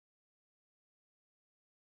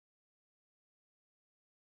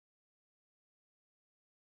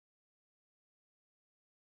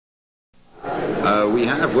We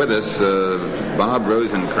have with us Bob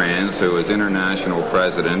Rosencrantz, who is International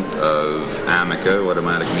President of AMICA,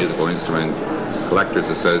 Automatic Musical Instrument Collectors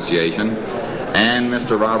Association, and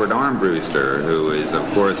Mr. Robert Armbruster, who is, of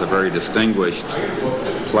course, a very distinguished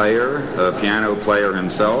player, a piano player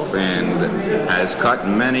himself, and has cut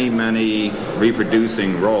many, many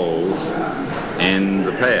reproducing roles in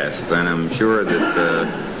the past. And I'm sure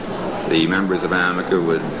that the members of AMICA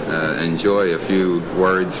would enjoy a few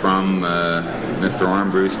words from Mr.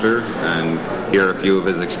 Armbruster and hear a few of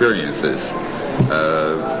his experiences.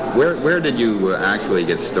 Where did you actually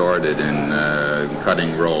get started in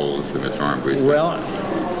cutting rolls, Mr. Armbruster? Well,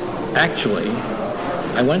 actually,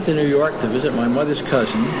 I went to New York to visit my mother's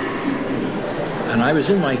cousin, and I was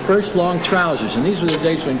in my first long trousers, and these were the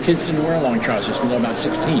days when kids didn't wear long trousers until about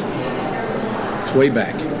 16. It's way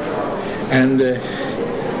back. And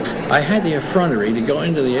I had the effrontery to go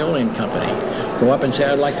into the Aeolian Company, go up and say,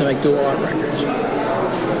 I'd like to make dual art records.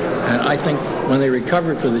 And I think when they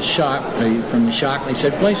recovered from the shock, they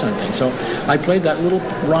said, play something. So I played that little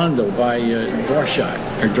rondo by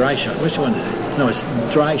Dvorak, or Dry Shock. Which one is it? No, it's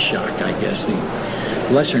Dry Shock, I guess, the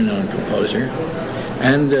lesser-known composer.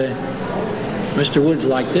 And Mr. Woods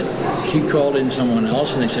liked it. He called in someone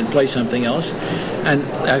else, and they said, play something else. And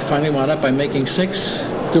I finally wound up by making 6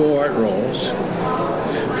 dual art rolls,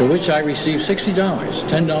 for which I received $60,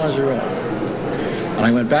 $10 a roll. And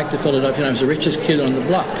I went back to Philadelphia, and I was the richest kid on the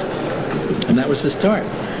block. And that was the start.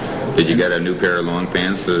 Did you get a new pair of long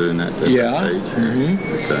pants in that stage?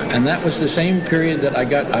 Mm-hmm. Okay. And that was the same period that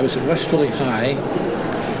I was at West Philly High,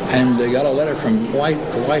 and I got a letter from the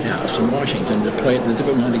White House in Washington to play at the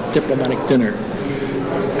diplomatic dinner.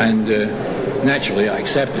 And naturally, I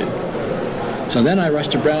accepted. So then I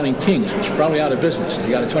rushed to Browning King's, which was probably out of business, and I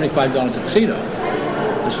got a $25 tuxedo.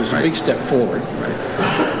 This was a big step forward.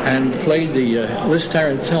 And played the Liz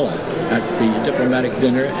Tarantella at the diplomatic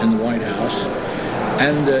dinner in the White House.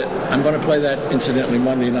 And I'm going to play that, incidentally,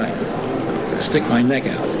 Monday night. Stick My Neck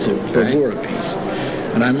Out. It's a bravura piece.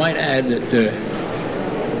 And I might add that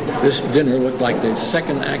this dinner looked like the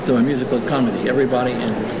second act of a musical comedy. Everybody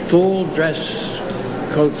in full dress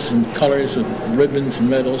coats and colors with ribbons and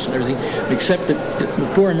medals and everything, except that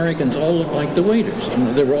the poor Americans all looked like the waiters.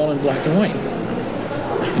 They were all in black and white,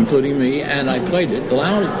 including me, and I played it, the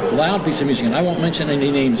loud piece of music, and I won't mention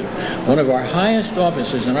any names. One of our highest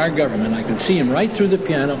officers in our government, I could see him right through the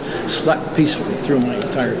piano, slap peacefully through my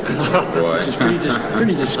entire piece, which is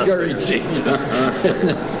pretty discouraging.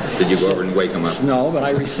 Did you go over and wake him up? No, but I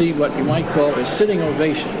received what you might call a sitting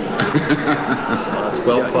ovation.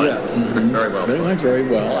 Well put. Yeah. Mm-hmm. Very well. But it went very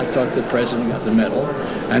well. I talked to the president, got the medal,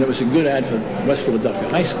 and it was a good ad for West Philadelphia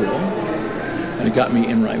High School, and it got me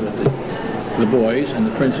in right with the boys and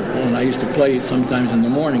the principal, and I used to play sometimes in the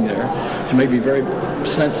morning there to make me very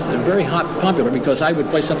popular, because I would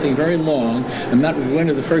play something very long, and that would go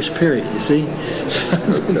into the first period, you see? So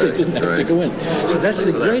they didn't have to go in. So that's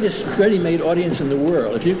the greatest ready-made audience in the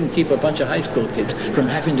world. If you can keep a bunch of high school kids from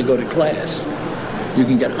having to go to class, you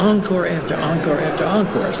can get encore after encore after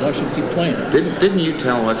encore as long as you keep playing it. Didn't you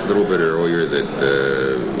tell us a little bit earlier that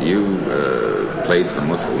you played for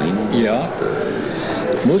Mussolini? Yeah.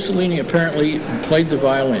 Mussolini apparently played the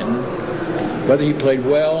violin. Whether he played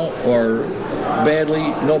well or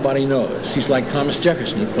badly, nobody knows. He's like Thomas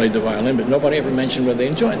Jefferson, who played the violin, but nobody ever mentioned whether they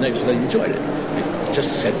enjoyed it. They said they enjoyed it. They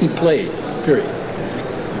just said he played, period.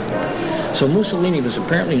 So Mussolini was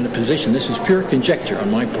apparently in a position, this is pure conjecture on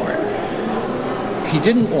my part, he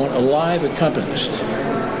didn't want a live accompanist,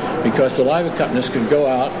 because the live accompanist could go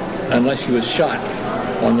out, unless he was shot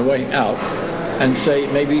on the way out, and say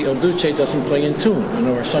maybe Il Duce doesn't play in tune,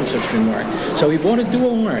 or some such remark. So he bought a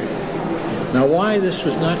dual art. Now why this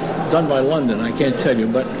was not done by London, I can't tell you,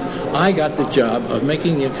 but I got the job of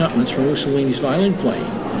making the accompaniments for Mussolini's violin playing.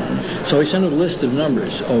 So he sent a list of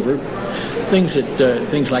numbers over, things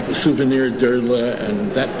like the Souvenir d'Erle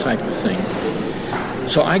and that type of thing.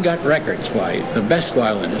 So I got records by the best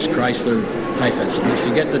violinist, Chrysler Heifetz,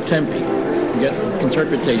 to get the tempi, get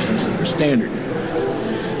interpretations that were standard.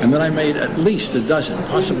 And then I made at least a dozen,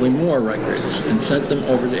 possibly more records, and sent them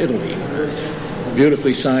over to Italy.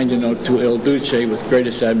 Beautifully signed, to Il Duce with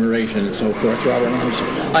greatest admiration and so forth, Robert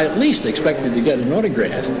Armbruster. I at least expected to get an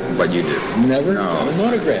autograph. But you did. Never got an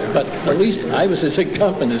autograph. But at least I was his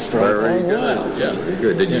accompanist for a while. Yeah. Very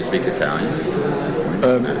good. Did you speak Italian?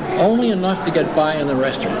 Only enough to get by in the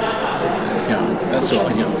restaurant. That's all.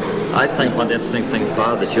 I think one interesting thing,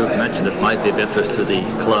 Bob, that you've mentioned that might be of interest to the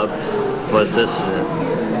club was this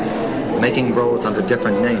making rolls under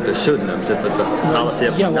different names or pseudonyms, if it's a policy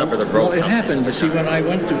of number the roll. Well, it happened. You see, when I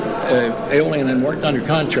went to Aeolian and worked under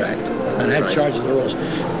contract, and had charge of the rolls.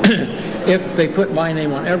 If they put my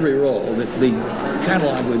name on every roll, the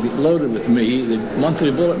catalog would be loaded with me, the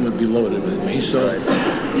monthly bulletin would be loaded with me, so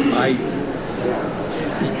I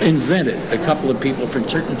invented a couple of people for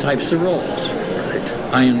certain types of rolls.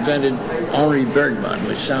 I invented Henri Bergman,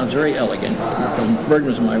 which sounds very elegant, because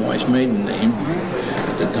Bergman was my wife's maiden name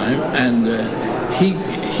at the time, and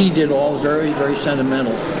he did all very, very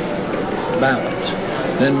sentimental ballads.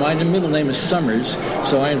 Then my middle name is Summers,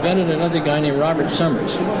 so I invented another guy named Robert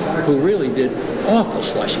Summers, who really did awful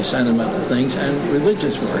slushy sentimental things and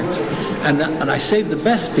religious works. And I saved the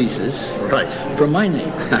best pieces for my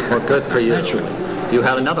name. Well, good for you. Naturally. You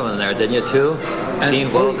had another one there, didn't you, too?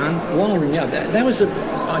 Gene Waldron? Waldron, yeah. That was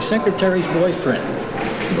my secretary's boyfriend.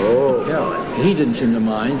 Oh. Yeah, he didn't seem to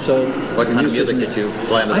mind, so... What kind of music did you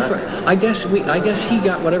play under that? I guess he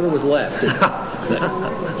got whatever was left.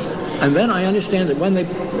 And then I understand that when they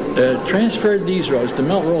transferred these rolls to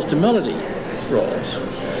melody rolls,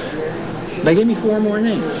 they gave me 4 more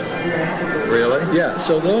names. Really? Yeah,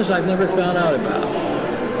 so those I've never found out about.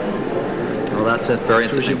 Well, that's very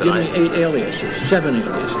So interesting. she gave me 8 aliases, 7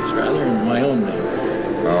 aliases rather, in my own name.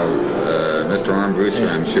 Well, Mr. Armbruster,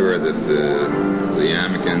 I'm sure that the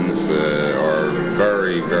Amicans are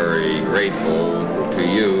very, very grateful to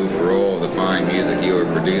you for all the fine music you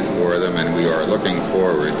have produced for them, and we are looking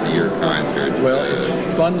forward to your concert. Well,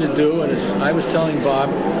 it's fun to do, and I was telling Bob,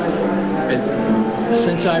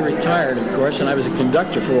 since I retired, of course, and I was a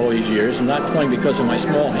conductor for all these years, and not playing because of my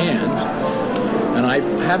small hands, and I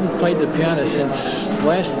haven't played the piano since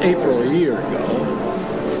last April, a year ago.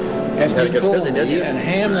 After he called me, and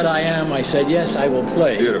ham that I am, I said, yes, I will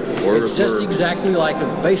play. Beautiful. It's just exactly like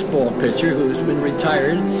a baseball pitcher who's been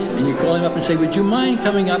retired, and you call him up and say, would you mind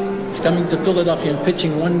coming to Philadelphia and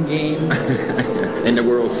pitching 1 game? In the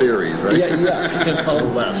World Series, right? Yeah. You know.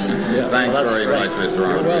 Less. Yeah. Thanks very much, Mr.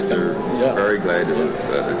 Armbruster. Yeah. Very glad to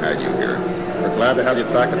have had you here. We're glad to have you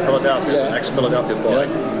back in Philadelphia, the next Philadelphia boy.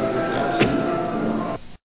 Yeah.